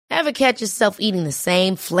Ever catch yourself eating the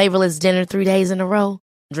same flavorless dinner 3 days in a row?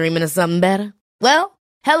 Dreaming of something better? Well,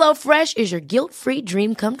 HelloFresh is your guilt-free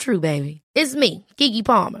dream come true, baby. It's me, Keke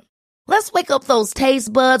Palmer. Let's wake up those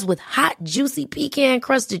taste buds with hot, juicy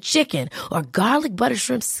pecan-crusted chicken or garlic butter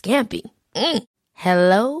shrimp scampi.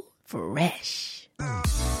 Hello Fresh.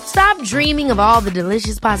 Stop dreaming of all the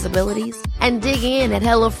delicious possibilities and dig in at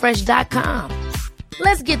HelloFresh.com.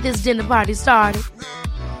 Let's get this dinner party started.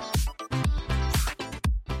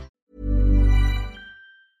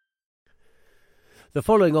 The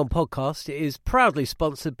following on podcast is proudly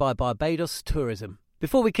sponsored by Barbados Tourism.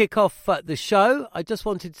 Before we kick off the show, I just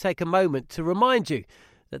wanted to take a moment to remind you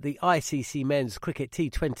that the ICC Men's Cricket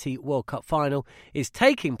T20 World Cup Final is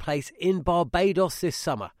taking place in Barbados this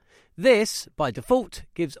summer. This, by default,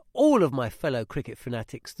 gives all of my fellow cricket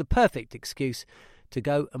fanatics the perfect excuse to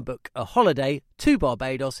go and book a holiday to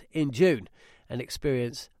Barbados in June and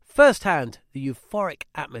experience firsthand the euphoric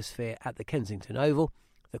atmosphere at the Kensington Oval,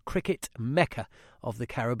 the cricket mecca of the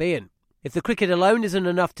Caribbean. If the cricket alone isn't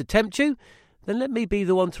enough to tempt you, then let me be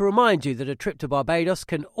the one to remind you that a trip to Barbados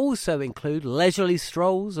can also include leisurely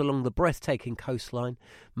strolls along the breathtaking coastline,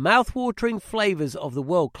 mouth-watering flavours of the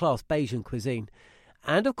world-class Bajan cuisine,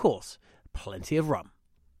 and, of course, plenty of rum.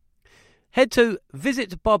 Head to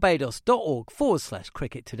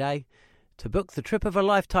visitbarbados.org/cricket today to book the trip of a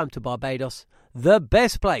lifetime to Barbados, the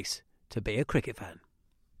best place to be a cricket fan.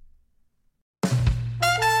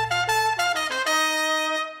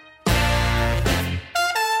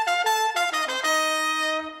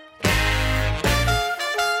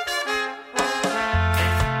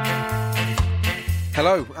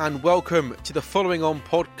 Hello and welcome to the Following On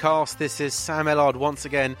podcast. This is Sam Ellard once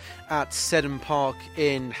again at Seddon Park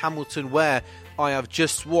in Hamilton, where I have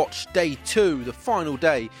just watched day 2, the final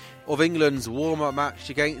day of England's warm-up match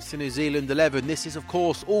against the New Zealand 11. This is, of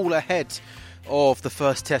course, all ahead of the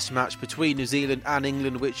first test match between New Zealand and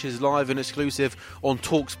England, which is live and exclusive on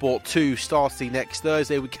TalkSport 2 starting next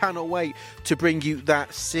Thursday. We cannot wait to bring you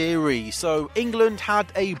that series. So England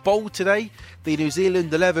had a bowl today. The New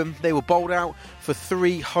Zealand 11, they were bowled out for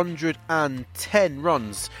 310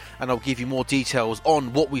 runs, and I'll give you more details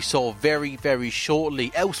on what we saw very, very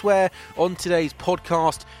shortly. Elsewhere on today's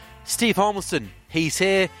podcast, Steve Harmilton, he's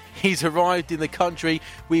here, he's arrived in the country.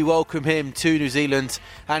 We welcome him to New Zealand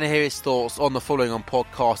and hear his thoughts on the Following On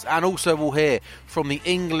podcast. And also we'll hear from the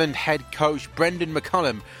England head coach, Brendan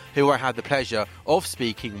McCullum, who I had the pleasure of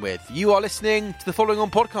speaking with. You are listening to the Following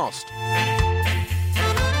On podcast.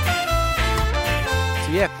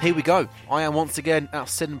 So yeah, here we go. I am once again at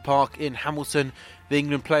Seddon Park in Hamilton. The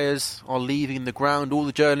England players are leaving the ground. All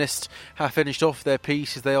the journalists have finished off their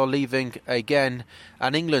pieces. They are leaving again.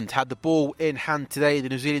 And England had the ball in hand today. The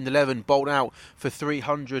New Zealand 11 bowled out for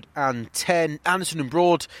 310. Anderson and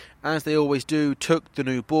Broad, as they always do, took the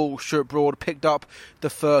new ball. Stuart Broad picked up the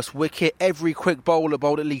first wicket. Every quick bowler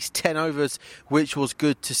bowled at least 10 overs, which was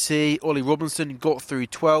good to see. Ollie Robinson got through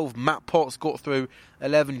 12. Matt Potts got through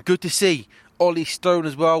 11. Good to see Ollie Stone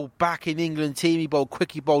as well, back in England team. He bowled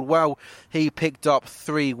quick, he bowled well. He picked up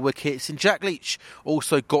 3 wickets. And Jack Leach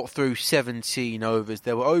also got through 17 overs.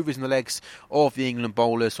 There were overs in the legs of the England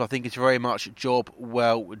bowlers, so I think it's very much a job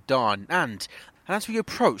well done. And as we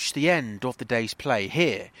approach the end of the day's play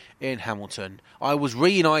here in Hamilton, I was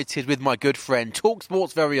reunited with my good friend,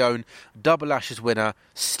 TalkSport's very own Double Ashes winner,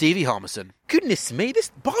 Stevie Harmison. Goodness me,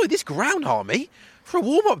 this ground, Harmy, for a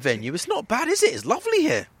warm-up venue, it's not bad, is it? It's lovely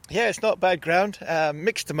here. Yeah, it's not bad ground.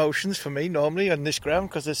 Mixed emotions for me normally on this ground,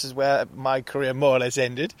 because this is where my career more or less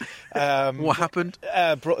ended. What happened?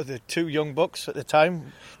 Brought the 2 young bucks at the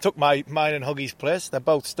time. Took mine and Huggy's place. They're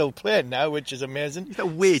both still playing now, which is amazing. Is that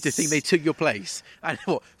weird to think they took your place? And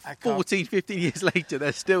what, 14, 15 years later,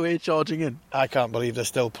 they're still here charging in? I can't believe they're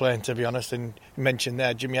still playing, to be honest. And you mentioned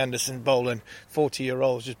there Jimmy Anderson bowling,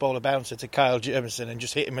 40-year-olds just bowl a bouncer to Kyle Jamieson and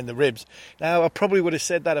just hit him in the ribs. Now, I probably would have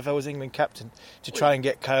said that if I was England captain, to try and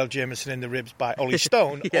get Kyle Jamieson in the ribs by Ollie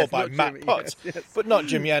Stone yes, or by Matt Potts, yes. But not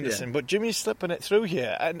Jimmy Anderson. Yeah. But Jimmy's slipping it through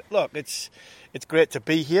here. And look, it's great to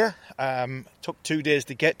be here. Took 2 days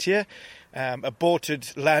to get here.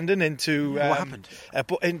 Aborted landing into what happened?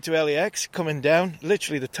 Into LAX, coming down.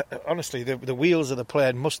 Literally, honestly, the wheels of the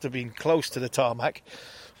plane must have been close to the tarmac,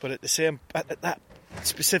 but at that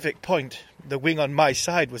specific point, the wing on my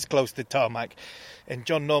side was close to the tarmac. And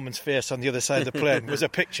John Norman's face on the other side of the plane was a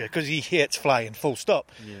picture, because he hates flying, full stop.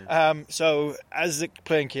 Yeah. So as the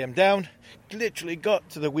plane came down, literally got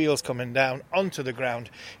to the wheels coming down onto the ground,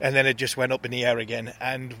 and then it just went up in the air again.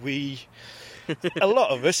 And we A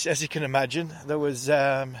lot of us, as you can imagine. There was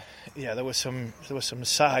some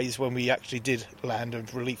sighs when we actually did land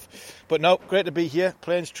of relief. But no, great to be here.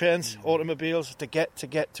 Planes, trains, automobiles to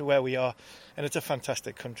get to where we are. And it's a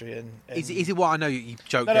fantastic country. And is it what I know you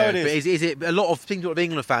joke no, there? No, but is it a lot of things? A lot of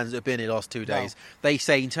England fans that have been here the last 2 days. No. They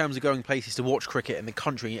say in terms of going places to watch cricket in the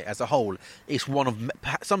country as a whole, it's one of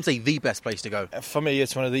some say the best place to go. For me,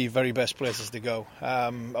 it's one of the very best places to go.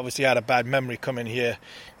 Obviously, I had a bad memory coming here.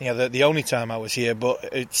 The only time I was here, but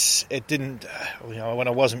it didn't. When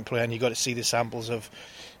I wasn't playing, you got to see the samples of.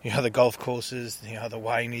 The golf courses, the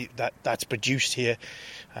wine that's produced here,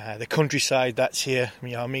 the countryside that's here.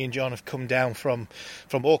 Me and John have come down from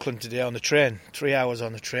Auckland today on the train, 3 hours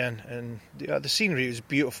on the train, and the scenery is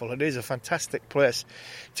beautiful. It is a fantastic place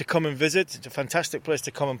to come and visit. It's a fantastic place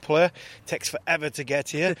to come and play. It takes forever to get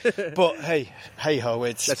here, but hey ho,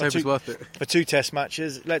 let's hope it's worth it for 2 test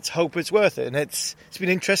matches. Let's hope it's worth it, and it's been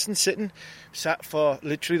interesting sat for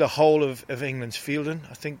literally the whole of England's fielding.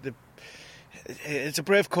 I think it's a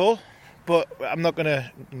brave call, but I'm not going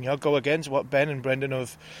to go against what Ben and Brendan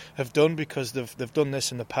have done, because they've done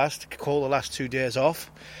this in the past. Call the last 2 days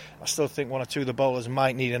off. I still think one or two of the bowlers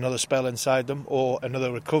might need another spell inside them or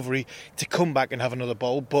another recovery to come back and have another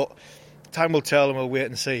bowl, but time will tell and we'll wait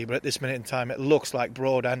and see. But at this minute in time, it looks like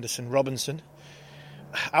Broad, Anderson, Robinson.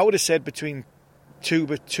 I would have said between two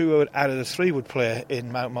out of the 3 would play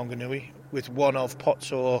in Mount Maunganui, with one of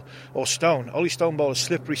Potts or Stone. Ollie Stone bowled a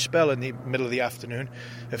slippery spell in the middle of the afternoon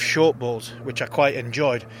of short balls, which I quite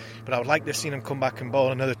enjoyed. But I would like to have seen him come back and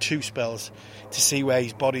bowl another 2 spells to see where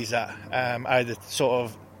his body's at, either sort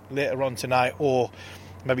of later on tonight or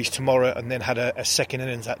maybe tomorrow, and then had a second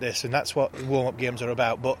innings at this. And that's what warm-up games are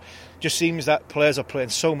about. But just seems that players are playing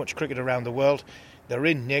so much cricket around the world. They're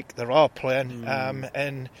in nick, they are playing,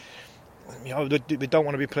 and they don't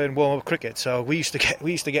want to be playing warm-up cricket. So we used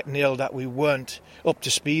to get nailed that we weren't up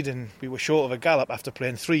to speed and we were short of a gallop after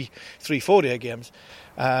playing three 4-day games.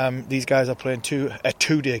 These guys are playing a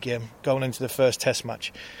 2-day game going into the first Test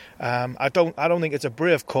match. I don't think it's a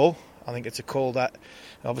brave call. I think it's a call that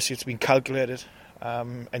obviously it's been calculated,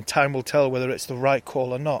 and time will tell whether it's the right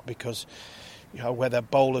call or not, because whether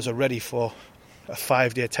bowlers are ready for a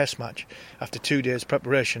 5-day Test match after 2 days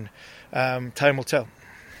preparation, time will tell.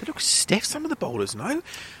 They look stiff, some of the bowlers, no?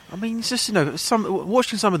 I mean, it's just,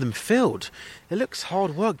 watching some of them field, it looks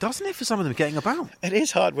hard work, doesn't it, for some of them getting about? It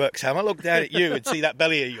is hard work, Sam. I look down at you and see that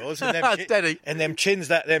belly of yours and them chins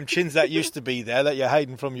that used to be there that you're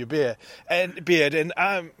hiding from your beard. And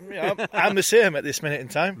I'm the same at this minute in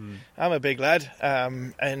time. I'm a big lad,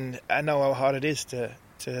 and I know how hard it is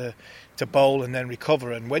to bowl and then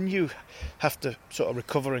recover. And when you have to sort of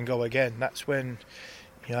recover and go again, that's when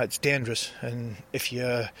it's dangerous. And if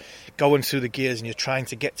you're going through the gears and you're trying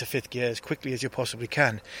to get to 5th gear as quickly as you possibly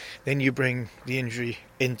can, then you bring the injury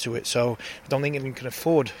into it. So I don't think anyone can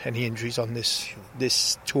afford any injuries on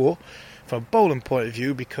this tour from a bowling point of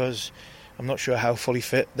view, because I'm not sure how fully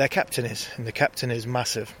fit their captain is, and the captain is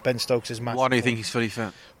massive. Ben Stokes is massive. Why do you think he's fully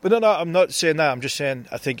fit? But no, I'm not saying that. I'm just saying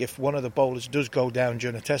I think if one of the bowlers does go down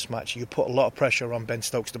during a Test match, you put a lot of pressure on Ben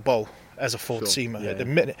Stokes to bowl as a fourth seamer.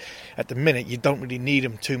 Yeah. At the minute, you don't really need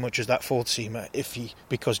him too much as that fourth seamer.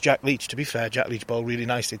 Because Jack Leach, to be fair, Jack Leach bowled really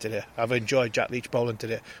nicely today. I've enjoyed Jack Leach bowling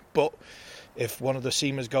today. But if one of the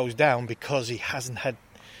seamers goes down because he hasn't had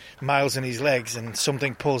miles in his legs and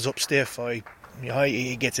something pulls up stiff or he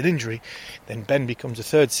gets an injury, then Ben becomes a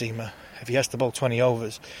third seamer. If he has to bowl 20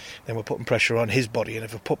 overs, then we're putting pressure on his body. And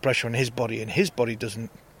if we put pressure on his body and his body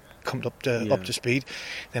doesn't come up to speed,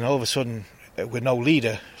 then all of a sudden, with no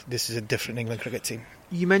leader, this is a different England cricket team.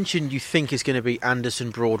 You mentioned you think it's going to be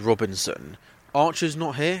Anderson, Broad, Robinson. Archer's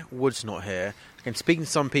not here, Wood's not here. And speaking to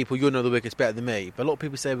some people, you'll know the wickets better than me, but a lot of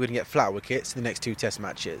people say we're going to get flat wickets in the next 2 Test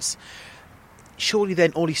matches. Surely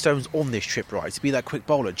then Ollie Stone's on this trip, right, to be that quick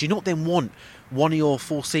bowler. Do you not then want one of your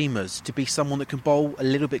 4-seamers to be someone that can bowl a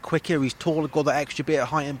little bit quicker? He's taller, got that extra bit of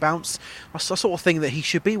height and bounce. I sort of think that he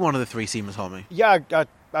should be one of the 3-seamers, Harmy. Yeah,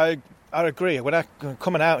 I agree. When I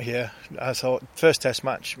coming out here, I thought first Test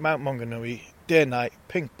match, Mount Maunganui, day and night,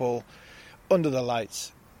 pink ball, under the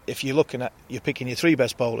lights. If you're picking your 3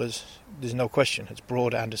 best bowlers, there's no question. It's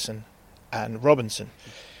Broad, Anderson and Robinson.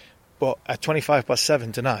 But at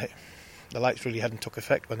 7:25 tonight, the lights really hadn't took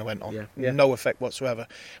effect when they went on. Yeah. No effect whatsoever.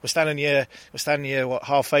 We're standing here,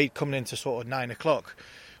 8:30, coming into sort of 9 o'clock.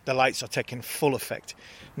 The lights are taking full effect.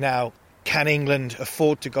 Now, can England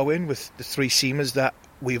afford to go in with the 3 seamers that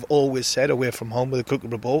we've always said away from home with a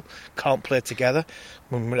cricketer ball can't play together?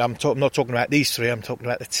 I'm not talking about these 3, I'm talking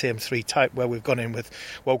about the same 3 type where we've gone in with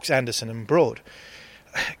Woakes, Anderson and Broad.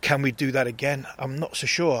 Can we do that again? I'm not so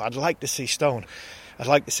sure. I'd like to see Stone. I'd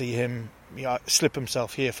like to see him slip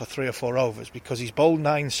himself here for 3 or 4 overs, because he's bowled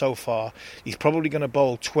 9 so far. He's probably going to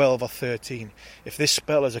bowl 12 or 13. If this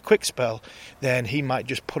spell is a quick spell, then he might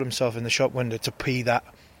just put himself in the shop window to pee that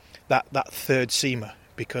third seamer,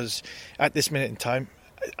 because at this minute in time,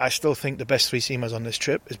 I still think the best 3 seamers on this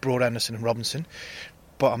trip is Broad, Anderson and Robinson,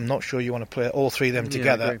 but I'm not sure you want to play all 3 of them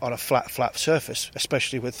together on a flat surface,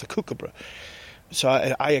 especially with the Kookaburra. So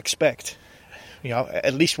I expect,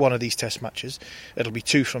 at least one of these test matches, it'll be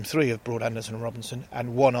 2 from 3 of Broad, Anderson and Robinson,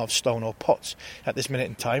 and 1 of Stone or Potts. At this minute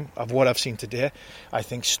in time, of what I've seen today, I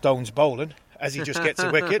think Stone's bowling as he just gets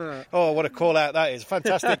a wicket. Oh, what a call out that is.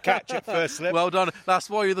 Fantastic catch at first slip. Well done. That's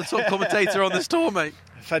why you're the top commentator on this tour, mate.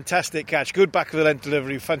 Fantastic catch. Good back of the length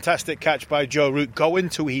delivery. Fantastic catch by Joe Root. Going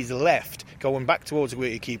to his left, going back towards the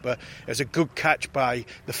wicketkeeper. It was a good catch by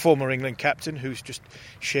the former England captain, who's just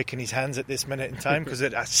shaking his hands at this minute in time because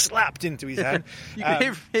it slapped into his hand. You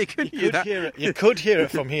could hear it. You could hear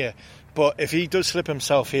it from here. But if he does slip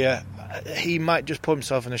himself here, he might just put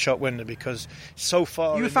himself in the shot window, because so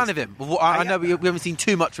far... You're a fan of him? I know we haven't seen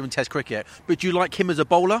too much from him in Test cricket, but do you like him as a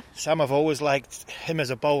bowler? Sam, I've always liked him as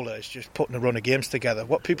a bowler. It's just putting a run of games together.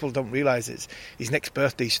 What people don't realise is his next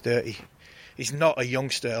birthday's 30. He's not a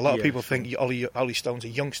youngster. A lot of people think Ollie Stone's a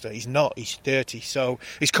youngster. He's not. He's 30. So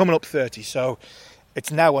he's coming up 30. So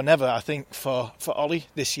it's now or never, I think, for Ollie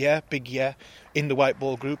this year, big year, in the white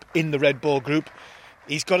ball group, in the red ball group.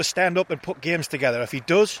 He's got to stand up and put games together. If he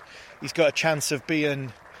does, he's got a chance of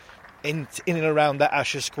being in and around that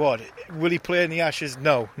Ashes squad. Will he play in the Ashes?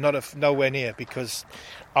 No, nowhere near, because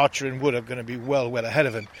Archer and Wood are going to be well ahead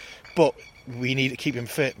of him. But we need to keep him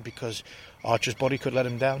fit, because Archer's body could let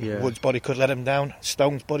him down, Wood's body could let him down,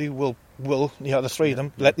 Stone's body will the 3 of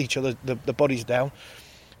them let each other the bodies down.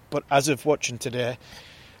 But as of watching today,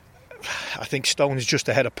 I think Stone's just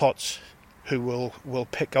ahead of Potts, who will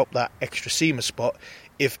pick up that extra seamer spot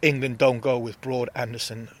if England don't go with Broad,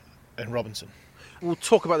 Anderson and Robinson. We'll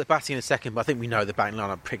talk about the batting in a second, but I think we know the batting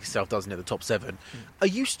lineup picks itself, doesn't it, the top 7. Are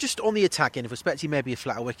you just on the attack end, if expecting maybe a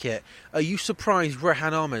flatter wicket, are you surprised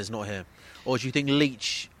Rehan Ahmed is not here? Or do you think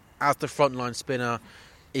Leach, as the frontline spinner,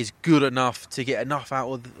 is good enough to get enough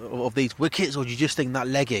out of these wickets? Or do you just think that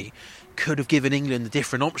leggy could have given England a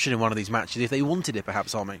different option in one of these matches if they wanted it,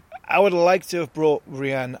 perhaps, Army? I would like to have brought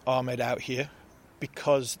Rehan Ahmed out here,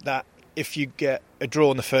 because that if you get a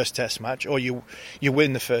draw in the first test match, or you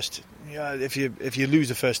win the first, if you lose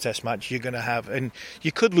the first test match, you're going to have, and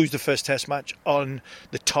you could lose the first test match on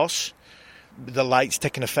the toss, the lights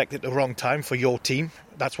taking effect at the wrong time for your team.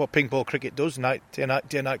 That's what pink ball cricket does, day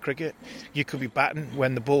night cricket. You could be batting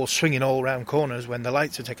when the ball's swinging all around corners, when the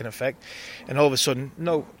lights are taking effect, and all of a sudden,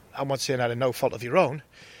 I'm not saying out of no fault of your own,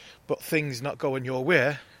 but things not going your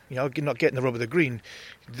way, not getting the rub of the green,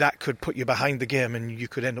 that could put you behind the game and you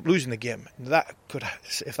could end up losing the game. That could,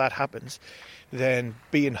 if that happens, then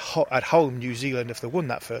being at home, New Zealand, if they won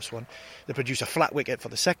that first one, they produce a flat wicket for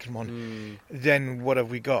the second one. Then what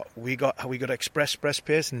have we got? Have we got express press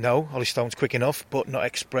pace? No, Ollie Stone's quick enough, but not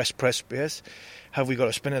express press pace. Have we got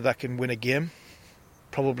a spinner that can win a game?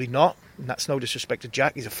 Probably not. And that's no disrespect to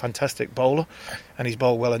Jack. He's a fantastic bowler and he's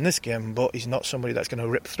bowled well in this game, but he's not somebody that's going to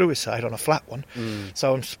rip through his side on a flat one.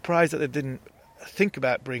 So I'm surprised that they didn't think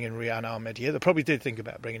about bringing Rehan Ahmed here. They probably did think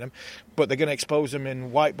about bringing him, but they're going to expose him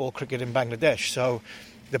in white ball cricket in Bangladesh. So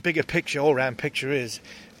the bigger picture, all-round picture is,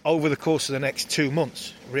 over the course of the next 2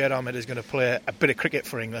 months, Rehan Ahmed is going to play a bit of cricket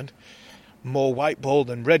for England, more white ball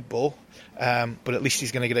than red ball, but at least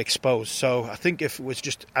he's going to get exposed. So I think if it was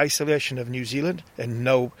just isolation of New Zealand and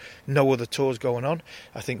no other tours going on,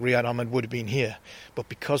 I think Rehan Ahmed would have been here. But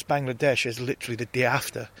because Bangladesh is literally the day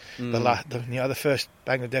after, the first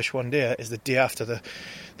Bangladesh one day is the day after the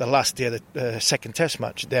last day of the second test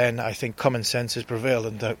match, then I think common sense has prevailed,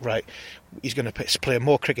 and that, right, he's going to play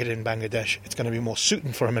more cricket in Bangladesh. It's going to be more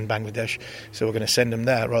suiting for him in Bangladesh, so we're going to send him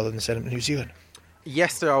there rather than send him to New Zealand.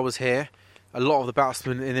 Yesterday I was here. A lot of the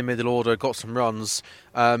batsmen in the middle order got some runs.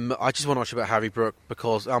 I just want to ask you about Harry Brook,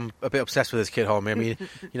 because I'm a bit obsessed with this kid, Holmy. I mean,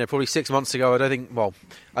 probably 6 months ago, I didn't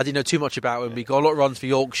know too much about him. We got a lot of runs for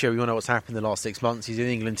Yorkshire. We all know what's happened in the last 6 months. He's in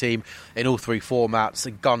the England team in all 3 formats,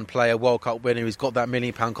 a gun player, World Cup winner. He's got that £1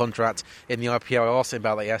 million contract in the IPL. I asked him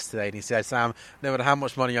about that yesterday, and he said, Sam, no matter how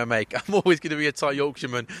much money I make, I'm always going to be a tight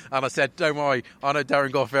Yorkshireman. And I said, don't worry, I know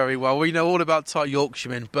Darren Gough very well. We know all about tight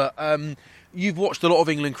Yorkshiremen, but you've watched a lot of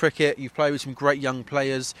England cricket. You've played with some great young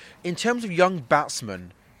players. In terms of young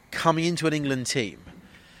batsmen coming into an England team,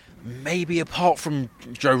 maybe apart from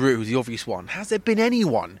Joe Root, who's the obvious one, has there been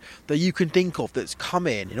anyone that you can think of that's come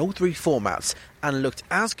in all 3 formats and looked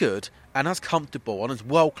as good and as comfortable and as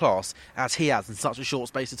world-class as he has in such a short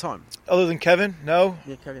space of time? Other than Kevin, no.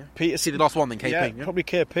 Yeah, Kevin. Peter, see the last one then, KP. Yeah, probably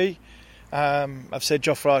KP. I've said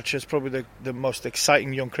Jofra Archer is probably the most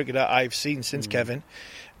exciting young cricketer I've seen since Kevin,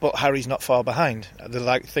 but Harry's not far behind.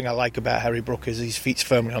 The thing I like about Harry Brook is his feet's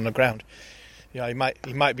firmly on the ground. You know,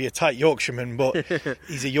 he might be a tight Yorkshireman, but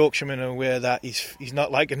he's a Yorkshireman in a way that he's not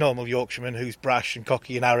like a normal Yorkshireman who's brash and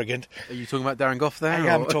cocky and arrogant. Are you talking about Darren Gough there?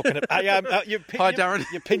 I am talking about... Hi, Darren.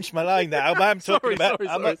 You pinched my line there. I'm talking about...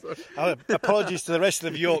 Sorry. Apologies to the rest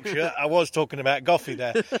of Yorkshire. I was talking about Goughy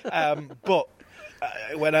there. But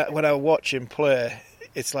when I watch him play,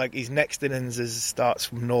 it's like his next innings starts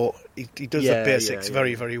from naught. He does the basics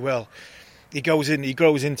very, very well. He grows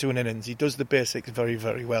into an innings. He does the basics very,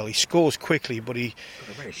 very well. He scores quickly, but he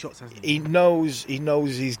knows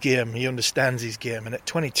his game. He understands his game. And at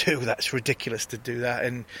 22, that's ridiculous to do that.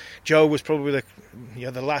 And Joe was probably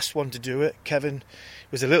the last one to do it. Kevin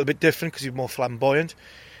was a little bit different because he was more flamboyant.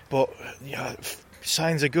 But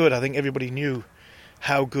signs are good. I think everybody knew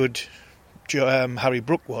how good Harry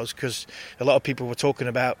Brook was, because a lot of people were talking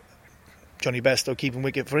about Johnny Bairstow keeping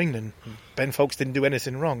wicket for England. Ben Foakes didn't do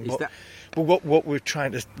anything wrong. But what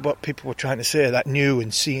people were trying to say, that knew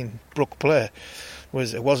and seen Brook play,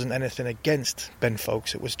 was it wasn't anything against Ben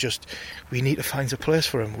Foakes. It was just, we need to find a place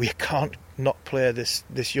for him. We can't not play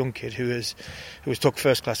this young kid who was took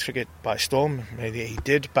first class cricket by storm. Maybe he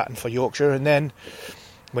did, batting for Yorkshire, and then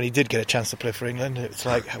when he did get a chance to play for England, it's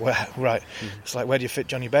like, it's like, where do you fit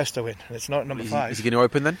Johnny Bairstow in? And it's not number 5. Is he going to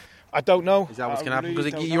open then? I don't know. Is that what's going to happen?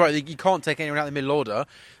 Because you're right, you can't take anyone out of the middle order.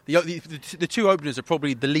 The two openers are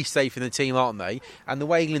probably the least safe in the team, aren't they? And the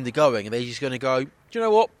way England are going, they're just going to go, do you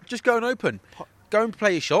know what? Just go and open. Go and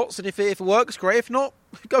play your shots, and if it works, great. If not,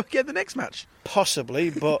 go get the next match. Possibly,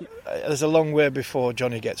 but there's a long way before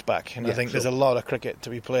Johnny gets back. And I think there's a lot of cricket to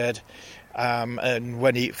be played. And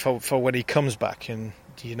when he comes back, and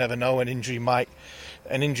you never know, an injury might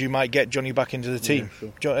get Johnny back into the team. Yeah,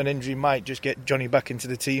 sure. An injury might just get Johnny back into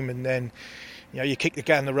the team, and then you kick the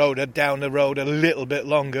can down the road a little bit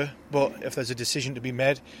longer. But if there's a decision to be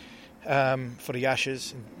made for the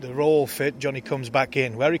Ashes, they're all fit, Johnny comes back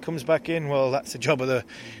in. Where he comes back in, well, that's the job of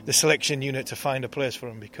the selection unit to find a place for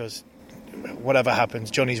him, because whatever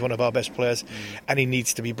happens, Johnny's one of our best players, and he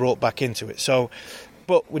needs to be brought back into it. So.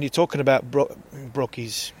 But when you're talking about Brook,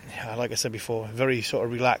 he's, like I said before, very sort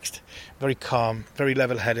of relaxed, very calm, very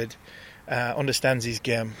level-headed, understands his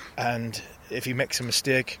game, and if he makes a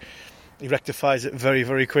mistake, he rectifies it very,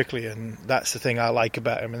 very quickly, and that's the thing I like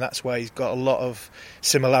about him, and that's why he's got a lot of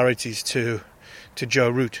similarities to Joe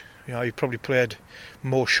Root. He probably played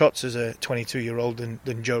more shots as a 22-year-old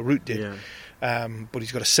than Joe Root did, but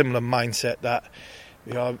he's got a similar mindset that.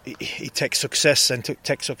 He takes success and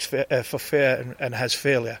takes for fair and has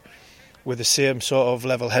failure with the same sort of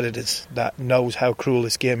level-headedness that knows how cruel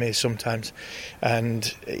this game is sometimes, and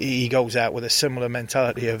he goes out with a similar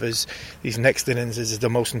mentality of his next innings is the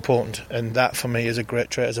most important, and that for me is a great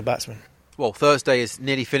trait as a batsman. Well, Thursday is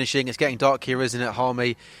nearly finishing. It's getting dark here, isn't it,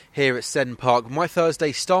 Harmy, here at Seddon Park. My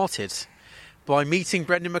Thursday started by meeting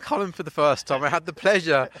Brendan McCullum for the first time. I had the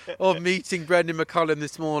pleasure of meeting Brendan McCullum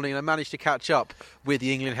this morning, and I managed to catch up with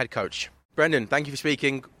the England head coach. Brendan, thank you for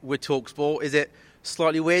speaking with TalkSport. Is it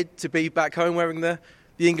slightly weird to be back home wearing the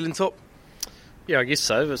England top? Yeah, I guess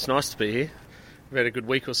so. But it's nice to be here. We've had a good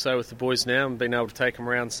week or so with the boys now, and been able to take them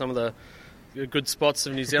around some of the good spots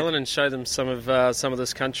of New Zealand and show them some of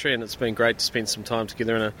this country. And it's been great to spend some time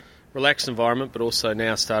together in a relaxed environment, but also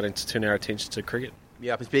now starting to turn our attention to cricket.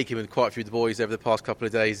 Yeah, I've been speaking with quite a few of the boys over the past couple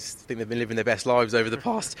of days. I think they've been living their best lives over the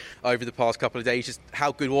past couple of days. Just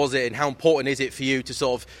how good was it, and how important is it for you to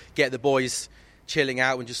sort of get the boys chilling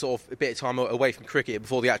out and just sort of a bit of time away from cricket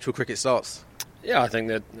before the actual cricket starts? Yeah, I think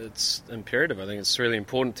that it's imperative. I think it's really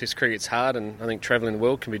important. Test cricket's hard, and I think travelling the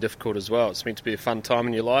world can be difficult as well. It's meant to be a fun time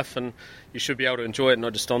in your life, and you should be able to enjoy it,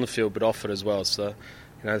 not just on the field, but off it as well. So,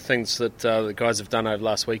 the things that the guys have done over the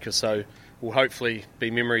last week or so will hopefully be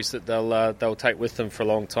memories that they'll take with them for a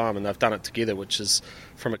long time, and they've done it together, which is,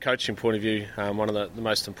 from a coaching point of view, one of the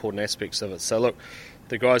most important aspects of it. So look,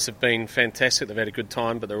 the guys have been fantastic. They've had a good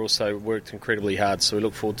time, but they've also worked incredibly hard. So we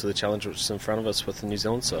look forward to the challenge which is in front of us with the New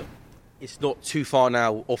Zealand side. It's not too far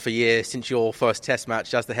now off a year since your first Test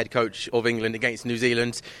match as the head coach of England against New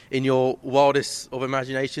Zealand. In your wildest of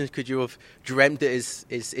imaginations, could you have dreamt that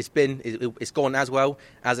it's gone as well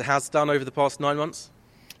as it has done over the past 9 months?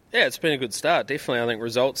 Yeah, it's been a good start, definitely. I think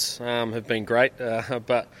results have been great,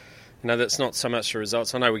 but that's not so much the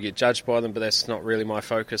results. I know we get judged by them, but that's not really my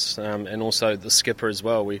focus. And also the skipper as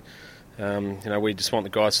well. We We just want the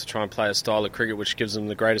guys to try and play a style of cricket which gives them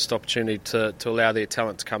the greatest opportunity to allow their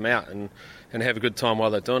talent to come out and have a good time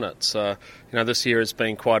while they're doing it. So, this year has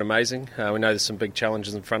been quite amazing. We know there's some big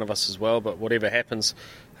challenges in front of us as well, but whatever happens,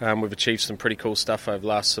 we've achieved some pretty cool stuff over the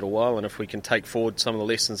last little while, and if we can take forward some of the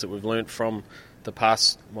lessons that we've learnt from the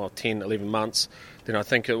past 10, 11 months, then I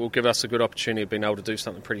think it will give us a good opportunity of being able to do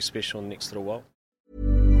something pretty special in the next little while.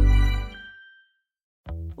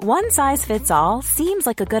 One size fits all seems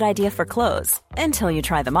like a good idea for clothes until you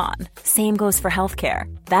try them on. Same goes for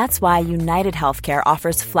healthcare. That's why United Healthcare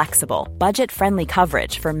offers flexible, budget-friendly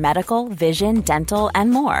coverage for medical, vision, dental, and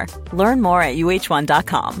more. Learn more at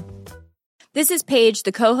uh1.com. This is Paige,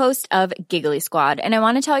 the co-host of Giggly Squad, and I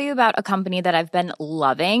want to tell you about a company that I've been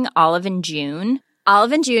loving, Olive & June.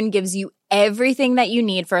 Olive & June gives you everything that you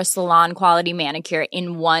need for a salon-quality manicure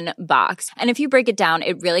in one box. And if you break it down,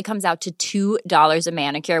 it really comes out to $2 a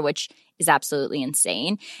manicure, which is absolutely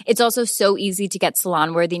insane. It's also so easy to get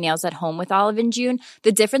salon-worthy nails at home with Olive & June.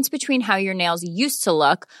 The difference between how your nails used to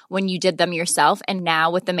look when you did them yourself and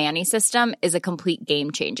now with the Mani system is a complete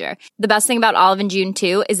game changer. The best thing about Olive & June,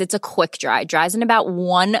 too, is it's a quick dry. Dries in about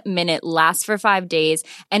 1 minute, lasts for 5 days,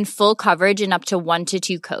 and full coverage in up to 1 to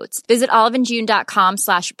 2 coats. Visit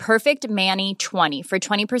oliveandjune.com/perfectmani20 for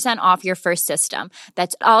 20% off your first system.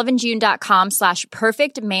 That's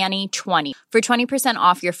oliveandjune.com/perfectmani20 for 20%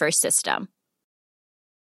 off your first system.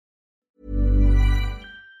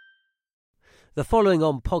 The following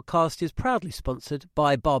on podcast is proudly sponsored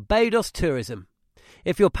by Barbados Tourism.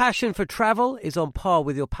 If your passion for travel is on par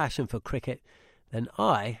with your passion for cricket, then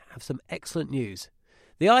I have some excellent news.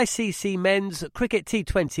 The ICC Men's Cricket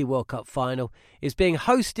T20 World Cup Final is being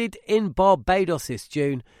hosted in Barbados this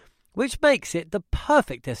June, which makes it the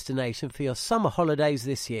perfect destination for your summer holidays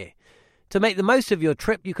this year. To make the most of your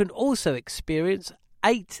trip, you can also experience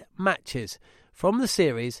 8 matches from the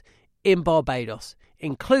series in Barbados,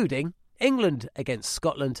 including England against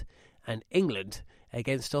Scotland and England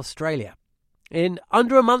against Australia. In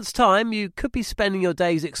under a month's time, you could be spending your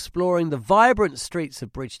days exploring the vibrant streets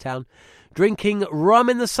of Bridgetown, drinking rum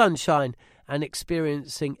in the sunshine and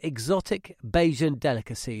experiencing exotic Bajan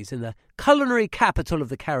delicacies. In the culinary capital of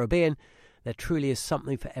the Caribbean, there truly is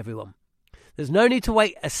something for everyone. There's no need to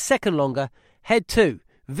wait a second longer. Head to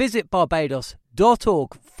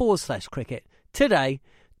visitbarbados.org/cricket today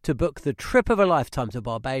to book the trip of a lifetime to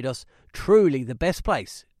Barbados, truly the best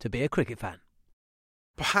place to be a cricket fan.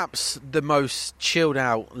 Perhaps the most chilled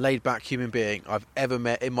out, laid back human being I've ever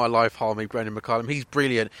met in my life, Harmy, Brendan McCullum. He's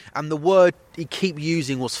brilliant. And the word he kept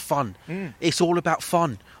using was fun. It's all about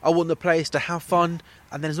fun. I want the players to have fun,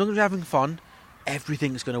 and then as long as we're having fun,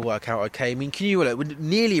 everything's going to work out okay. I mean, can you, we're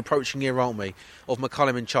nearly approaching a year, aren't we, of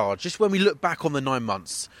McCullum in charge. Just when we look back on the 9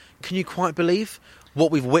 months, can you quite believe what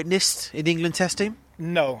we've witnessed in the England Test team?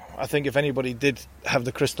 No, I think if anybody did have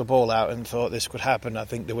the crystal ball out and thought this could happen, I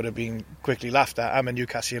think they would have been quickly laughed at. I'm a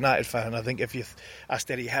Newcastle United fan. I think if you asked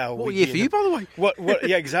Eddie Howe... What year for you, by the way?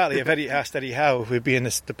 Yeah, exactly. If Eddie asked Eddie Howe, we'd be in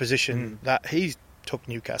the position that he took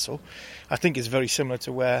Newcastle. I think it's very similar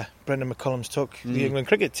to where Brendan McCullum's took the England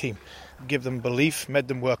cricket team. Give them belief, made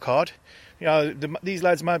them work hard. These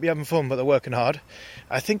lads might be having fun, but they're working hard.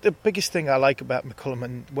 I think the biggest thing I like about McCullum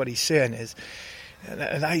and what he's saying is...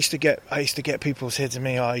 And I used to get people say to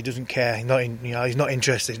me, "Oh, he doesn't care. He's not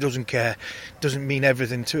interested. He doesn't care. Doesn't mean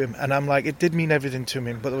everything to him." And I'm like, it did mean everything to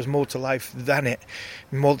him, but there was more to life than it.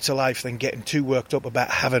 More to life than getting too worked up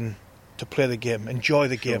about having to play the game, enjoy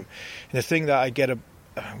the game. And the thing that I get,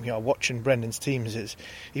 watching Brendan's teams is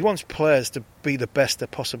he wants players to be the best they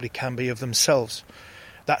possibly can be of themselves.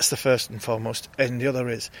 That's the first and foremost. And the other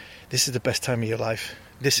is, this is the best time of your life.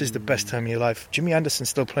 This is the best time of your life. Jimmy Anderson's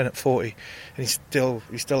still playing at 40, and he's still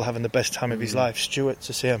having the best time of his life. Stewart's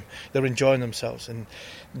the same. They're enjoying themselves, and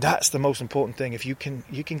that's the most important thing. If you can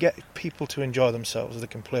get people to enjoy themselves, they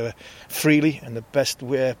can play freely in the best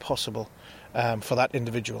way possible for that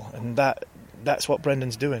individual, and that's what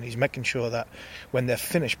Brendan's doing. He's making sure that when they're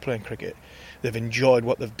finished playing cricket, they've enjoyed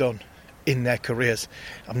what they've done in their careers.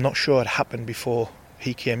 I'm not sure it happened before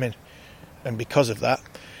he came in, and because of that,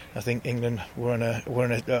 I think England we're in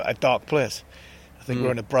a dark place. I think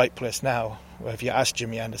we're in a bright place now. Where if you ask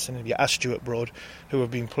Jimmy Anderson, if you ask Stuart Broad, who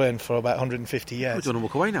have been playing for about 150 years, they don't want to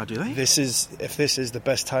walk away now, do they? If this is the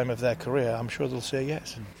best time of their career, I'm sure they'll say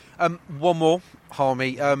yes. One more,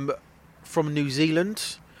 Harmy, from New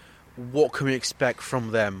Zealand. What can we expect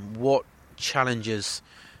from them? What challenges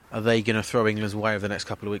are they going to throw England's way over the next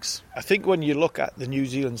couple of weeks? I think when you look at the New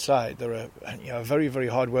Zealand side, they're a very, very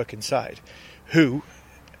hard-working side who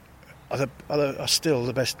are still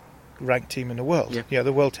the best ranked team in the world. Yeah.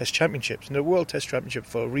 The World Test Championships. And the World Test Championship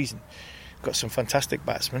for a reason. Got some fantastic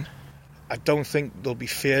batsmen. I don't think they'll be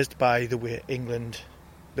fazed by the way England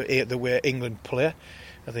play.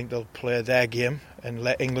 I think they'll play their game and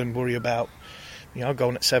let England worry about,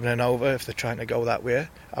 going at 7 and over if they're trying to go that way.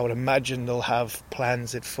 I would imagine they'll have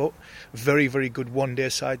plans at foot. Very, very good one-day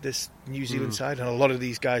side, this New Zealand side, and a lot of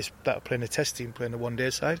these guys that are playing the test team playing the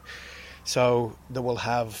one-day side. So they will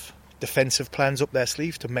have defensive plans up their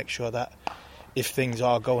sleeve to make sure that if things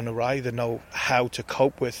are going awry, they know how to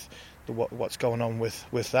cope with what's going on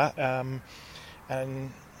with that.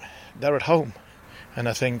 And they're at home. And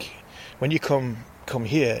I think when you come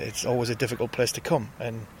here, it's always a difficult place to come.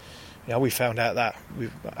 And we found out that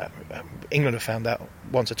England have found out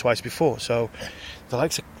once or twice before. So the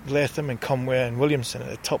likes of Latham and Conway and Williamson are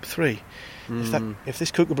the top three. If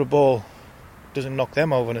this Kookaburra ball doesn't knock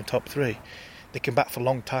them over in the top three, they can bat for a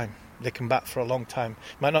long time.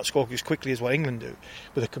 Might not score as quickly as what England do,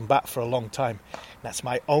 but they can bat for a long time. And that's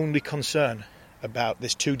my only concern about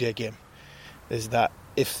this 2-day game, is that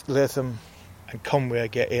if Latham and Conway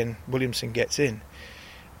get in, Williamson gets in,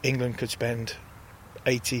 England could spend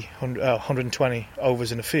 80, 100, 120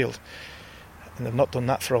 overs in the field, and they've not done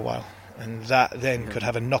that for a while, and that then could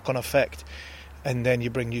have a knock-on effect, and then you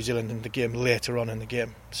bring New Zealand into the game later on in the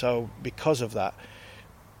game. So because of that,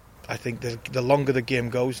 I think the longer the game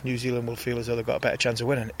goes, New Zealand will feel as though they've got a better chance of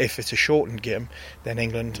winning. If it's a shortened game, then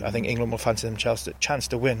I think England will fancy them chance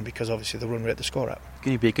to win, because obviously the run rate to score at. It's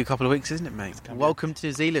going to be a good couple of weeks, isn't it, mate? Welcome to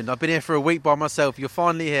New Zealand. I've been here for a week by myself. You're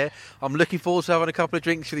finally here. I'm looking forward to having a couple of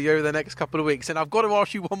drinks with you over the next couple of weeks. And I've got to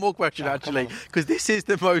ask you one more question, actually, because this is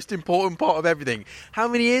the most important part of everything. How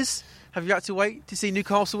many years have you had to wait to see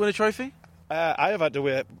Newcastle win a trophy? I have had to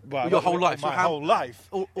wait. Well, your whole life. My whole life.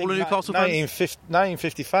 All the Newcastle fans.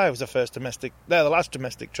 1955 was the first domestic. They're the last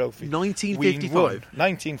domestic trophy. 1955.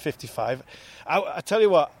 1955. I tell you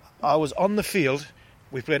what. I was on the field.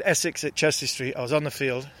 We played Essex at Chester Street. I was on the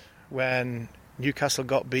field when Newcastle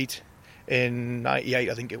got beat in '98.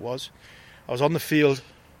 I think it was. I was on the field.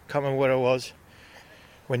 Can't remember where I was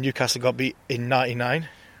when Newcastle got beat in '99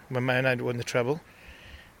 when Man United won the treble.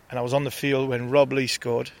 And I was on the field when Rob Lee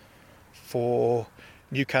scored for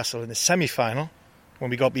Newcastle in the semi-final when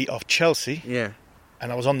we got beat off Chelsea. Yeah. And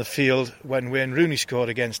I was on the field when Wayne Rooney scored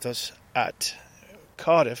against us at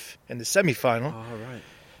Cardiff in the semi-final. Oh, right.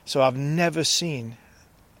 So I've never seen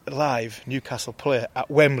live Newcastle play at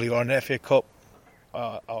Wembley or an FA Cup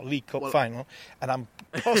or League Cup final, and I'm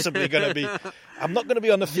possibly going to be... I'm not going to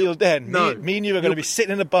be on the field then. No. Me and you are going to be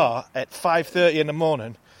sitting in a bar at 5:30 in the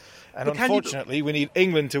morning. And unfortunately, we need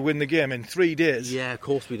England to win the game in 3 days. Yeah, of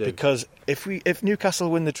course we do. Because if Newcastle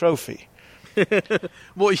win the trophy,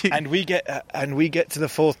 and we get to the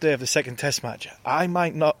 4th day of the second Test match, I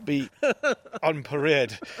might not be on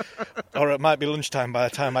parade, or it might be lunchtime by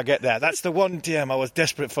the time I get there. That's the one game I was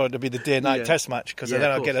desperate for it to be the day-night Test match, because then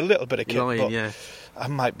I'll get a little bit of kick. But I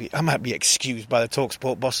might be excused by the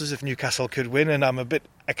TalkSport bosses if Newcastle could win, and I'm a bit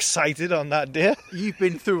excited on that day. You've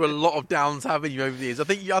been through a lot of downs, haven't you, over the years? I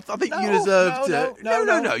think you deserve to.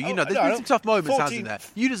 No. You know, there's been some tough moments, hasn't there?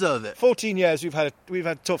 You deserve it. 14 years we've had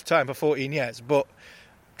a tough time for 14 years, but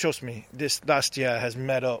trust me, this last year has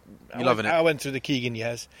made up. You're loving it. I went through the Keegan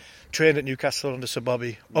years, trained at Newcastle under Sir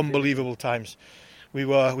Bobby. Unbelievable times. We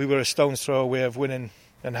were a stone's throw away of winning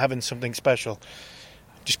and having something special.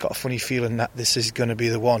 Just got a funny feeling that this is going to be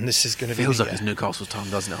the one. This is going to be. Feels like it's Newcastle's time,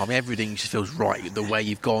 doesn't it? I mean, everything just feels right. The way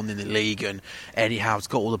you've gone in the league, and Eddie Howe's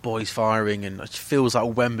got all the boys firing, and it feels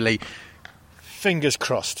like Wembley. Fingers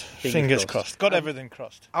crossed. Fingers crossed. Got everything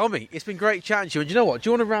crossed. Almy, it's been great chatting to you. And you know what? Do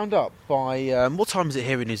you want to round up by what time is it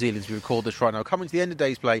here in New Zealand as we record this right now? Coming to the end of the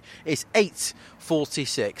day's play, it's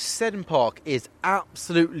 8:46. Seddon Park is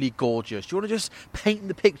absolutely gorgeous. Do you want to just paint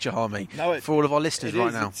the picture, Almy, for all of our listeners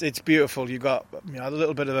right now? It's beautiful. You've got a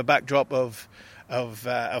little bit of a backdrop of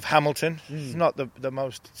Hamilton. It's not the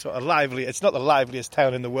most sort of lively. It's not the liveliest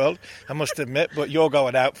town in the world, I must admit. But you're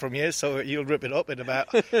going out from here, so you'll rip it up in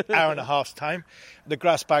about an hour and a half's time. The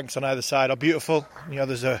grass banks on either side are beautiful.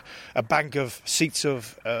 There's a bank of seats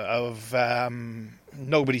of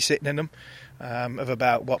nobody sitting in them, of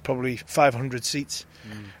about probably 500 seats.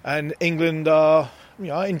 And England are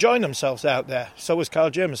enjoying themselves out there. So is Kyle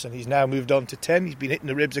Jamieson. He's now moved on to 10. He's been hitting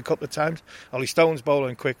the ribs a couple of times. Ollie Stone's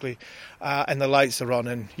bowling quickly, and the lights are on.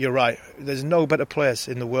 And you're right, there's no better place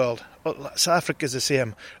in the world. South Africa's the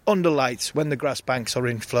same. Under lights, when the grass banks are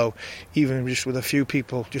in flow, even just with a few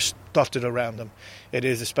people just dotted around them, it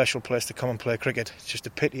is a special place to come and play cricket. It's just a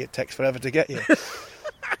pity it takes forever to get you.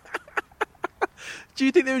 Do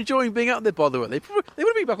you think they're enjoying being out there, by the way? They want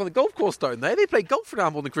to be back on the golf course, don't they? They play golf for now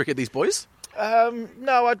more than cricket, these boys.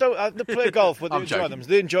 No, I don't. They play golf, but I'm joking.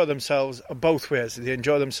 They enjoy themselves both ways. They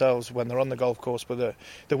enjoy themselves when they're on the golf course, but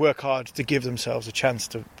they work hard to give themselves a chance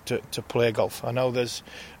to play golf. I know there's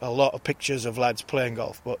a lot of pictures of lads playing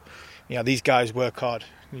golf, but these guys work hard.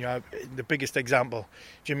 The biggest example,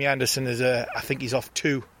 Jimmy Anderson is I think he's off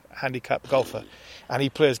 2 handicap golfer, and he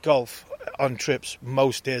plays golf on trips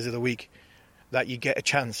most days of the week that you get a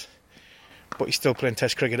chance. But he's still playing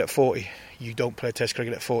Test cricket at 40. You don't play Test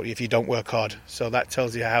cricket at 40 if you don't work hard. So that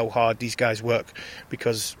tells you how hard these guys work,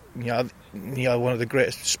 because one of the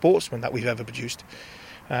greatest sportsmen that we've ever produced.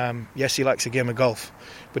 Yes, he likes a game of golf,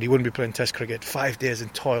 but he wouldn't be playing Test cricket 5 days in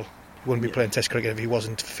toil. He wouldn't be playing Test cricket if he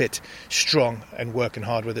wasn't fit, strong, and working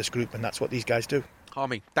hard with this group. And that's what these guys do.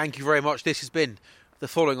 Harmy, thank you very much. This has been the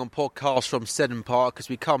following on podcast from Seddon Park as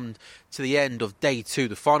we come to the end of day 2,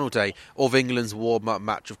 the final day of England's warm-up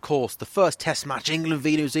match. Of course, the first Test match, England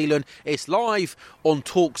v New Zealand, is live on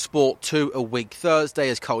TalkSport 2 a week Thursday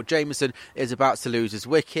as Kyle Jamieson is about to lose his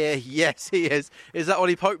wicket. Yes, he is. Is that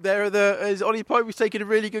Ollie Pope there? Is Ollie Pope who's taking a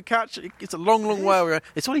really good catch? It's a long, long way around.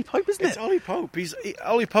 It's Ollie Pope, isn't it? It's Ollie Pope.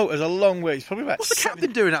 Ollie Pope is a long way. He's probably about What's the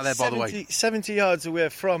captain doing out there, by the way? 70 yards away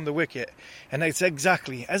from the wicket. And it's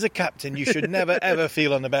exactly, as a captain, you should never, ever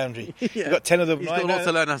feel on the boundary. Yeah. You've got 10 of them. He's got a lot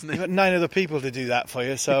to learn, hasn't he? You've got 9 other people to do that for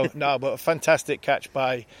you. So, no, but a fantastic catch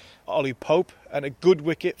by Ollie Pope and a good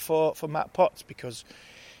wicket for Matt Potts, because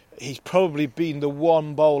he's probably been the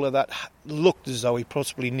one bowler that looked as though he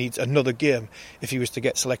possibly needs another game if he was to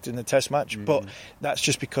get selected in the Test match. But that's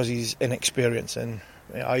just because he's inexperienced and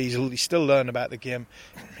he's still learning about the game.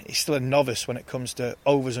 He's still a novice when it comes to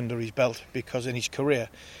overs under his belt, because in his career,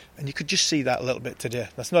 and you could just see that a little bit today.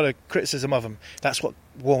 That's not a criticism of him. That's what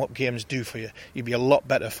warm-up games do for you. You'd be a lot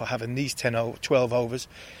better for having these 12 overs.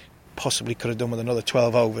 Possibly could have done with another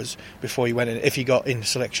 12 overs before he went in, if he got in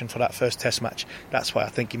selection for that first Test match. That's why I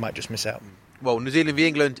think he might just miss out. Well, New Zealand v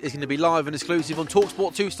England is going to be live and exclusive on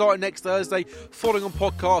TalkSport 2 starting next Thursday. Following on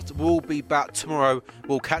podcast, we'll be back tomorrow.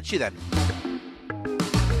 We'll catch you then.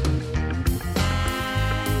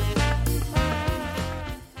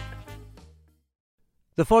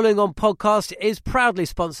 The following on podcast is proudly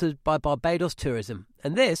sponsored by Barbados Tourism,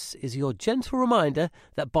 and this is your gentle reminder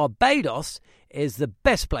that Barbados is the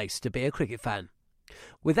best place to be a cricket fan.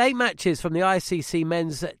 With 8 matches from the ICC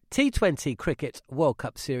Men's T20 Cricket World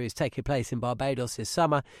Cup Series taking place in Barbados this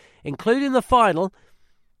summer, including the final,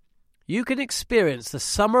 you can experience the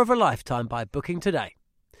summer of a lifetime by booking today.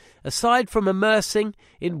 Aside from immersing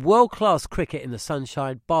in world-class cricket in the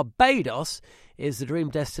sunshine, Barbados is the dream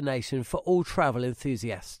destination for all travel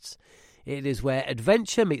enthusiasts. It is where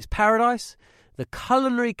adventure meets paradise, the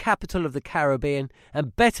culinary capital of the Caribbean,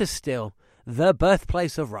 and better still, the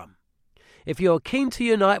birthplace of rum. If you're keen to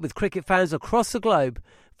unite with cricket fans across the globe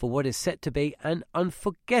for what is set to be an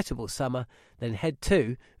unforgettable summer, then head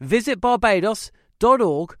to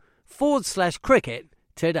visitbarbados.org/cricket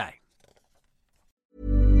today.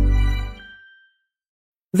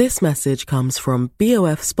 This message comes from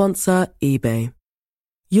BOF sponsor eBay.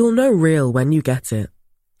 You'll know real when you get it.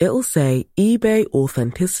 It'll say eBay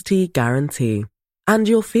Authenticity Guarantee. And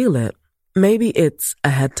you'll feel it. Maybe it's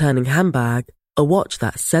a head-turning handbag, a watch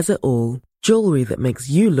that says it all, jewelry that makes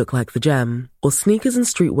you look like the gem, or sneakers and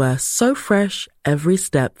streetwear so fresh every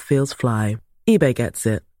step feels fly. eBay gets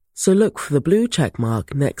it. So look for the blue check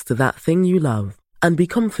mark next to that thing you love. And be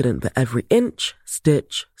confident that every inch,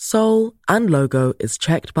 stitch, sole, and logo is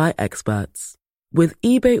checked by experts. With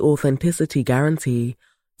eBay Authenticity Guarantee,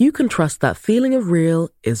 you can trust that feeling of real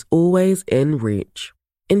is always in reach.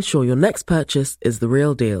 Ensure your next purchase is the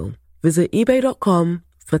real deal. Visit eBay.com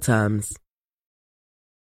for terms.